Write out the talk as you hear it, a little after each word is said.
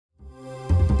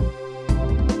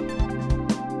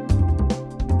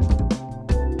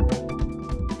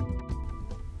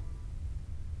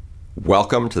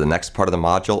Welcome to the next part of the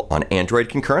module on Android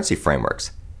concurrency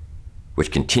frameworks, which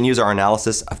continues our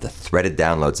analysis of the threaded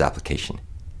downloads application.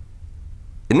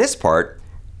 In this part,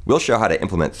 we'll show how to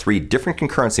implement 3 different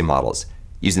concurrency models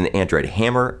using the Android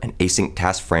Hammer and Async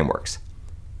task frameworks.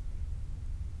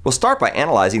 We'll start by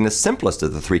analyzing the simplest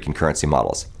of the 3 concurrency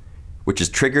models, which is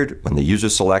triggered when the user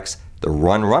selects the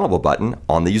Run Runnable button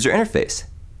on the user interface.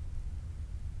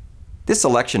 This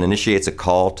selection initiates a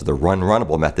call to the Run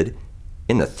Runnable method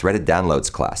in the threaded downloads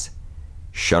class,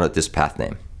 shown at this path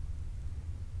name.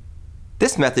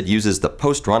 This method uses the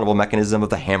post-runnable mechanism of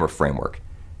the Hammer framework,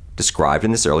 described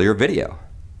in this earlier video.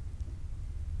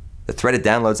 The threaded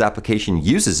downloads application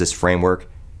uses this framework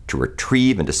to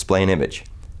retrieve and display an image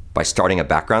by starting a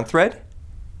background thread,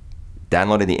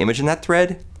 downloading the image in that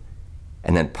thread,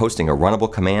 and then posting a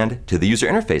runnable command to the user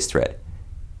interface thread,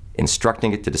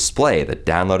 instructing it to display the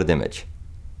downloaded image.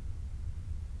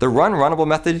 The Run Runnable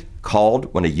method,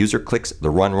 called when a user clicks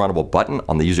the Run Runnable button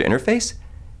on the user interface,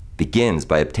 begins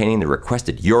by obtaining the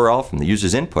requested URL from the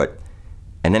user's input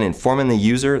and then informing the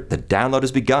user the download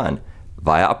has begun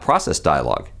via a process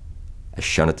dialog, as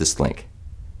shown at this link.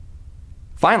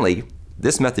 Finally,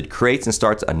 this method creates and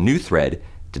starts a new thread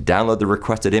to download the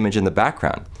requested image in the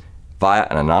background via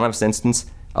an anonymous instance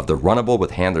of the Runnable with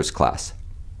Handlers class.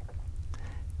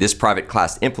 This private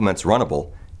class implements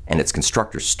Runnable, and its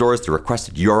constructor stores the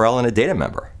requested URL in a data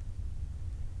member.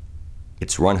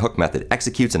 Its runHook method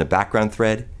executes in a background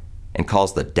thread and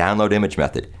calls the download image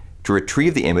method to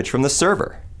retrieve the image from the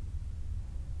server.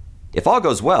 If all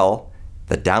goes well,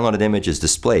 the downloaded image is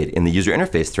displayed in the user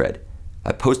interface thread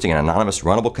by posting an anonymous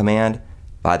runnable command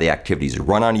via the activity's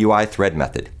RunOnUI thread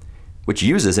method, which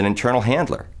uses an internal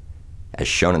handler, as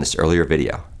shown in this earlier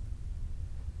video.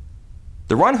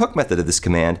 The runHook method of this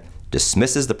command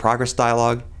dismisses the progress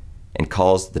dialog and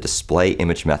calls the display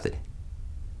image method.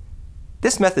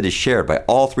 This method is shared by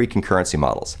all 3 concurrency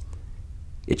models.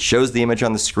 It shows the image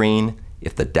on the screen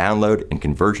if the download and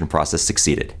conversion process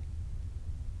succeeded.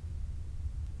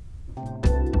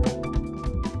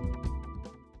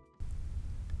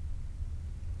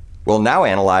 We'll now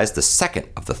analyze the second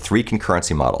of the 3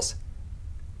 concurrency models,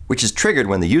 which is triggered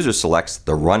when the user selects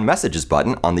the Run Messages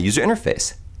button on the user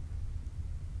interface.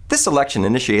 This selection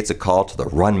initiates a call to the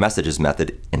Run Messages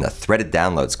method in the threaded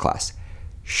downloads class,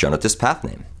 shown at this path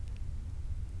name.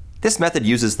 This method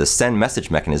uses the send message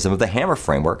mechanism of the Hammer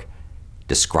framework,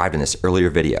 described in this earlier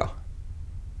video.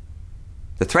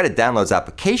 The threaded downloads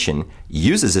application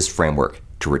uses this framework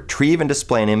to retrieve and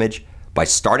display an image by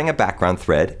starting a background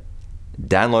thread,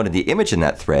 downloading the image in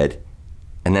that thread,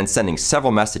 and then sending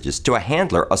several messages to a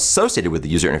handler associated with the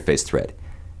user interface thread,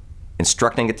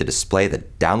 instructing it to display the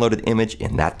downloaded image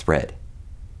in that thread.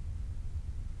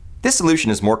 This solution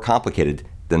is more complicated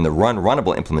than the Run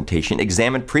Runnable implementation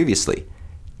examined previously,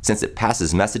 since it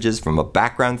passes messages from a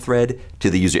background thread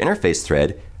to the user interface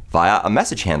thread via a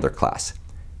MessageHandler class,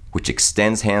 which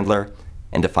extends handler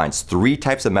and defines 3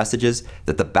 types of messages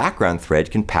that the background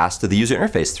thread can pass to the user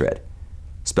interface thread,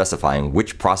 specifying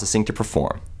which processing to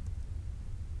perform.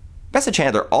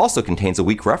 MessageHandler also contains a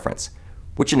weak reference,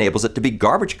 which enables it to be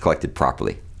garbage collected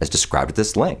properly, as described at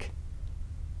this link.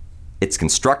 Its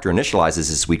constructor initializes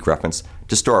this weak reference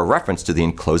to store a reference to the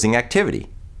enclosing activity.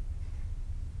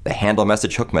 The handle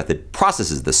message hook method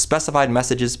processes the specified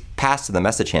messages passed to the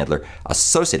message handler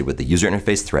associated with the user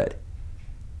interface thread.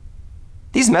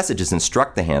 These messages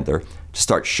instruct the handler to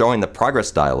start showing the progress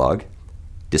dialog,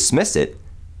 dismiss it,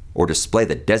 or display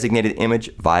the designated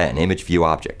image via an image view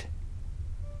object.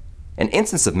 An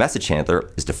instance of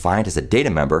MessageHandler is defined as a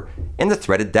data member in the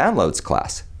threaded downloads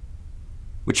class,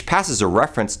 which passes a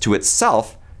reference to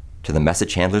itself to the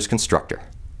MessageHandler's constructor.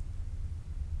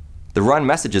 The Run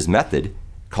Messages method,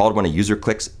 called when a user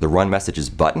clicks the Run Messages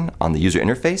button on the user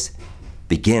interface,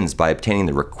 begins by obtaining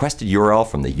the requested URL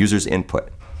from the user's input.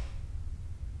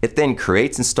 It then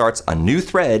creates and starts a new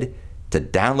thread to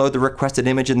download the requested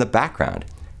image in the background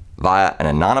via an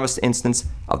anonymous instance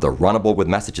of the Runnable with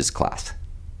Messages class.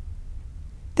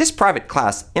 This private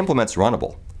class implements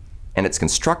Runnable, and its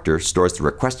constructor stores the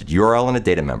requested URL in a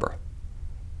data member.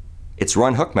 Its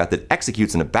runHook method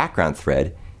executes in a background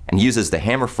thread and uses the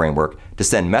Hammer framework to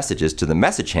send messages to the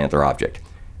MessageHandler object,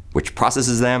 which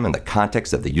processes them in the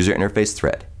context of the user interface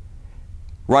thread.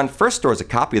 Run first stores a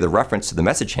copy of the reference to the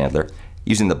MessageHandler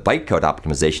using the bytecode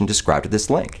optimization described at this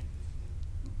link.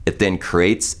 It then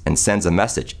creates and sends a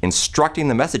message instructing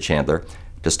the MessageHandler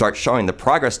to start showing the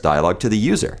progress dialog to the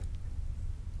user.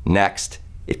 Next,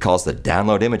 it calls the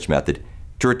download image method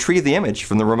to retrieve the image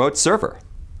from the remote server.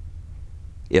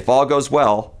 If all goes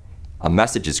well, a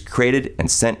message is created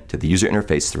and sent to the user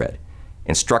interface thread,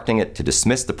 instructing it to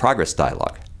dismiss the progress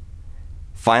dialog.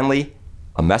 Finally,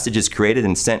 a message is created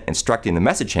and sent instructing the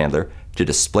message handler to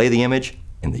display the image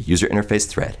in the user interface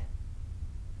thread.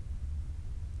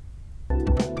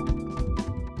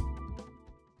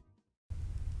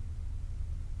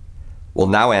 We'll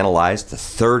now analyze the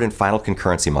third and final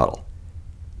concurrency model,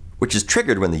 which is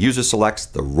triggered when the user selects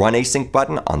the Run Async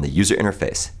button on the user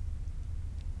interface.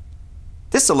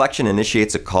 This selection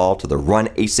initiates a call to the Run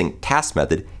Async task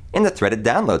method in the threaded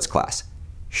downloads class,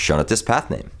 shown at this path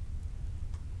name.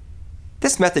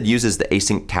 This method uses the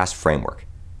async task framework,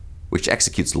 which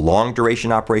executes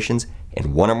long-duration operations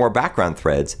in one or more background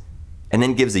threads, and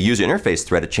then gives the user interface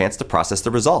thread a chance to process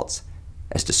the results,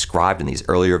 as described in these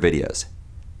earlier videos.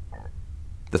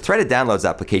 The threaded downloads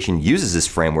application uses this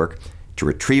framework to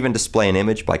retrieve and display an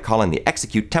image by calling the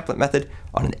execute template method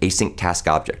on an async task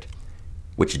object,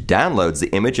 which downloads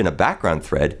the image in a background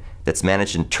thread that's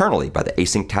managed internally by the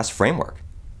async task framework.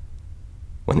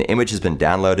 When the image has been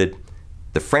downloaded,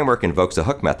 the framework invokes a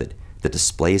hook method that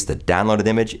displays the downloaded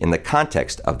image in the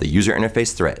context of the user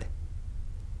interface thread.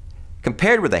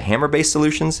 Compared with the hammer-based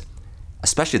solutions,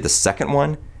 especially the second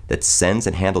one that sends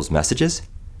and handles messages,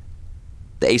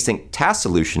 the async task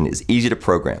solution is easy to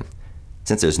program,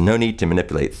 since there's no need to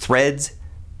manipulate threads,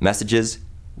 messages,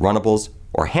 runnables,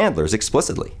 or handlers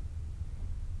explicitly.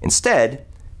 Instead,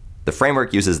 the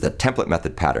framework uses the template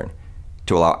method pattern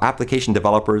to allow application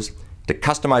developers to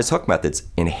customize hook methods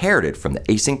inherited from the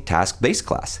async task base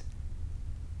class.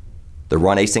 The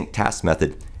Run Async task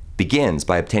method begins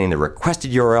by obtaining the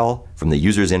requested URL from the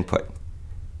user's input.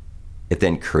 It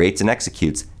then creates and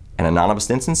executes an anonymous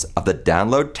instance of the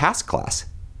download task class.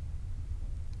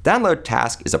 Download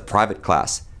task is a private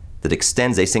class that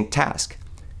extends async task,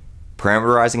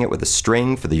 parameterizing it with a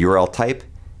string for the URL type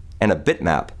and a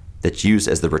bitmap that's used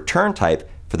as the return type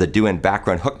for the do in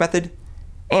background hook method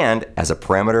and as a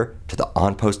parameter to the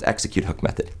onPostExecute hook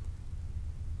method.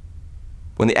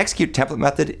 When the execute template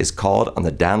method is called on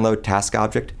the download task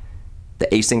object, the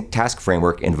async task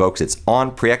framework invokes its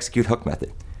onPreExecute hook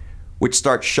method, which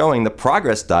starts showing the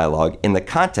progress dialog in the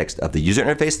context of the user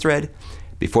interface thread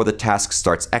before the task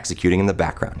starts executing in the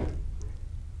background.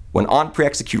 When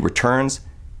onPreExecute returns,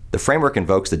 the framework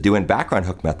invokes the doInBackground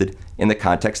hook method in the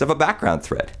context of a background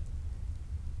thread.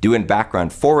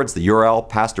 doInBackground forwards the URL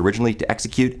passed originally to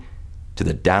execute to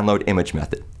the download image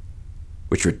method,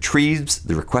 which retrieves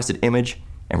the requested image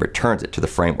and returns it to the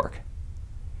framework.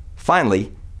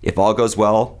 Finally, if all goes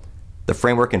well, the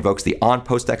framework invokes the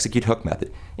onPostExecute hook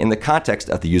method in the context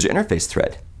of the user interface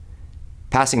thread,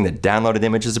 passing the downloaded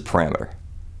image as a parameter.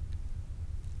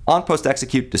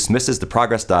 onPostExecute dismisses the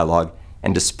progress dialog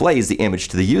and displays the image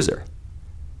to the user.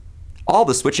 All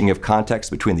the switching of context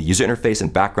between the user interface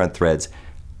and background threads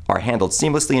are handled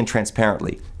seamlessly and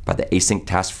transparently by the async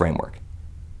task framework.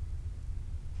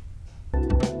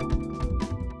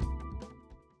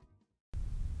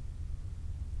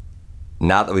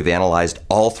 Now that we've analyzed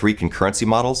all three concurrency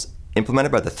models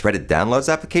implemented by the threaded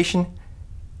downloads application,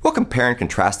 we'll compare and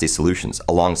contrast these solutions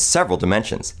along several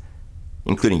dimensions,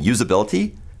 including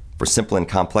usability for simple and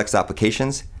complex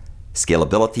applications,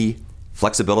 scalability,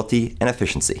 flexibility, and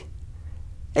efficiency.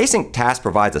 Async task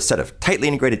provides a set of tightly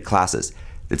integrated classes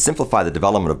that simplify the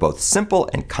development of both simple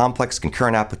and complex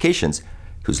concurrent applications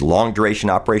whose long-duration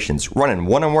operations run in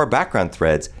one or more background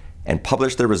threads and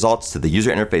publish their results to the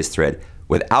user interface thread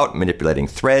without manipulating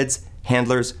threads,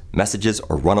 handlers, messages,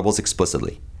 or runnables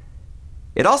explicitly.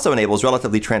 It also enables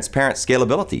relatively transparent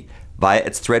scalability via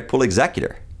its thread pool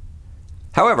executor.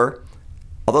 However,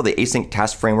 although the async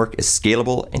task framework is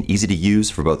scalable and easy to use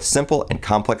for both simple and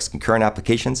complex concurrent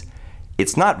applications,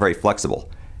 it's not very flexible,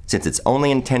 since it's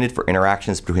only intended for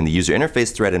interactions between the user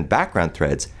interface thread and background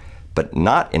threads, but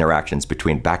not interactions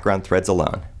between background threads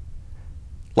alone.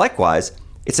 Likewise,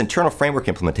 its internal framework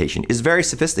implementation is very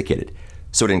sophisticated,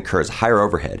 so it incurs higher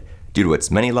overhead due to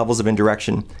its many levels of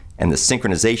indirection and the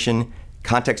synchronization,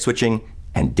 context switching,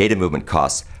 and data movement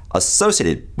costs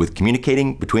associated with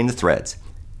communicating between the threads,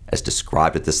 as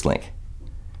described at this link.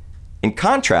 In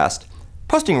contrast,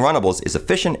 posting runnables is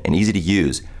efficient and easy to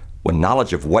use when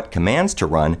knowledge of what commands to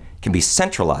run can be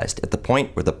centralized at the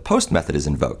point where the post method is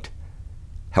invoked.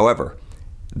 However,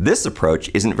 this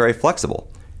approach isn't very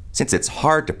flexible, since it's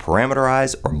hard to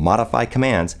parameterize or modify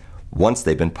commands once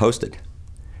they've been posted.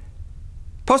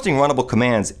 Posting runnable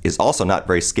commands is also not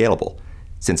very scalable,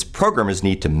 since programmers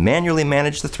need to manually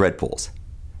manage the thread pools.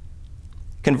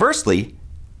 Conversely,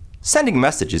 sending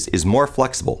messages is more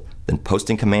flexible than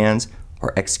posting commands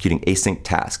or executing async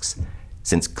tasks,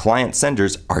 since client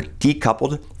senders are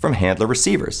decoupled from handler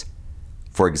receivers.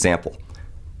 For example,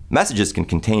 messages can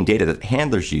contain data that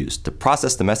handlers use to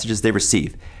process the messages they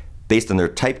receive based on their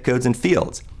type codes and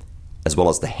fields, as well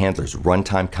as the handler's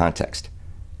runtime context.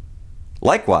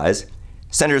 Likewise,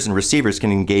 senders and receivers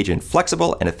can engage in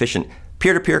flexible and efficient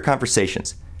peer-to-peer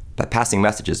conversations by passing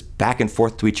messages back and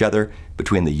forth to each other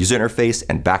between the user interface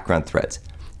and background threads,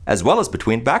 as well as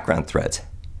between background threads.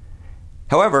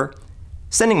 However,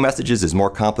 sending messages is more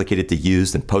complicated to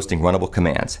use than posting runnable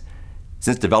commands,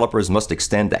 since developers must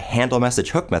extend the handle message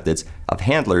hook methods of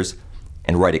handlers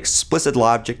and write explicit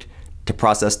logic to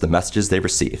process the messages they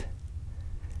receive.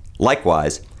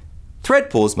 Likewise, thread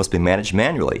pools must be managed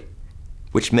manually,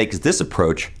 which makes this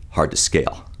approach hard to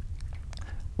scale.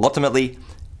 Ultimately,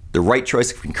 the right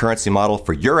choice of concurrency model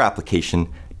for your application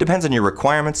depends on your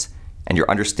requirements and your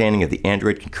understanding of the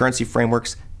Android concurrency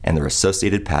frameworks and their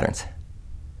associated patterns.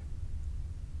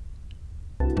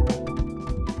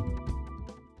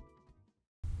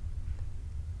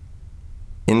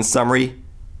 In summary,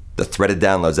 the threaded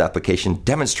downloads application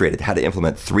demonstrated how to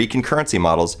implement 3 concurrency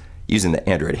models using the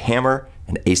Android Hammer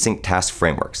and Async task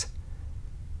frameworks.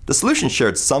 The solution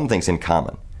shared some things in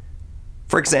common.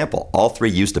 For example, all 3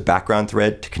 used a background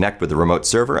thread to connect with the remote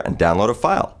server and download a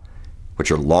file,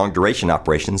 which are long duration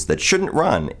operations that shouldn't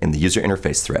run in the user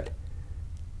interface thread.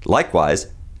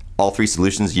 Likewise, all 3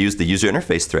 solutions used the user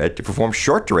interface thread to perform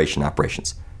short duration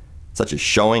operations, such as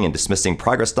showing and dismissing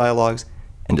progress dialogues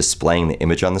and displaying the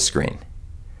image on the screen.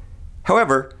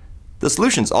 However, the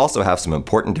solutions also have some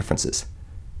important differences.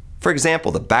 For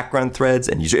example, the background threads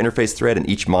and user interface thread in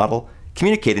each model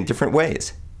communicate in different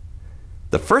ways.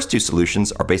 The first 2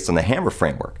 solutions are based on the Hammer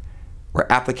framework,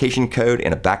 where application code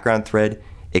in a background thread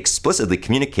explicitly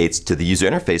communicates to the user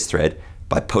interface thread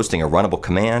by posting a runnable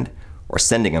command or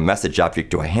sending a message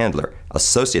object to a handler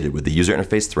associated with the user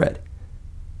interface thread.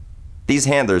 These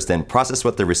handlers then process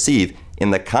what they receive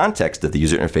in the context of the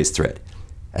user interface thread,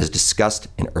 as discussed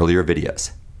in earlier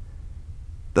videos.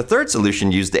 The third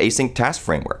solution used the Async task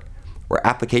framework, where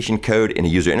application code in a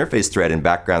user interface thread and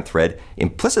background thread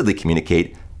implicitly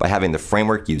communicate by having the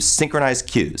framework use synchronized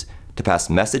queues to pass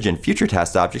message and future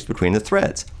task objects between the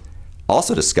threads,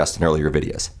 also discussed in earlier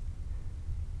videos.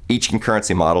 Each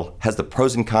concurrency model has the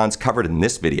pros and cons covered in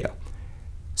this video,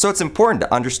 so it's important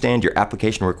to understand your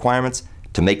application requirements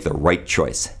to make the right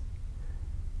choice.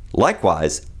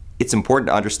 Likewise, it's important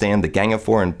to understand the gang of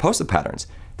 4 and POSA patterns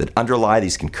that underlie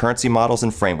these concurrency models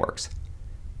and frameworks.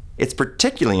 It's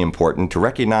particularly important to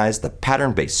recognize the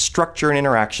pattern-based structure and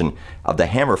interaction of the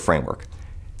Hammer framework,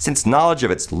 since knowledge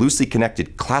of its loosely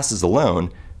connected classes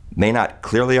alone may not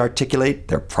clearly articulate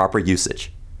their proper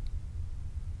usage.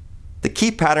 The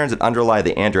key patterns that underlie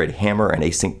the Android Hammer and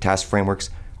Async task frameworks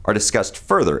are discussed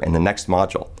further in the next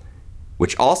module,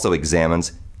 which also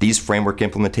examines these framework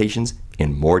implementations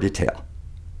in more detail.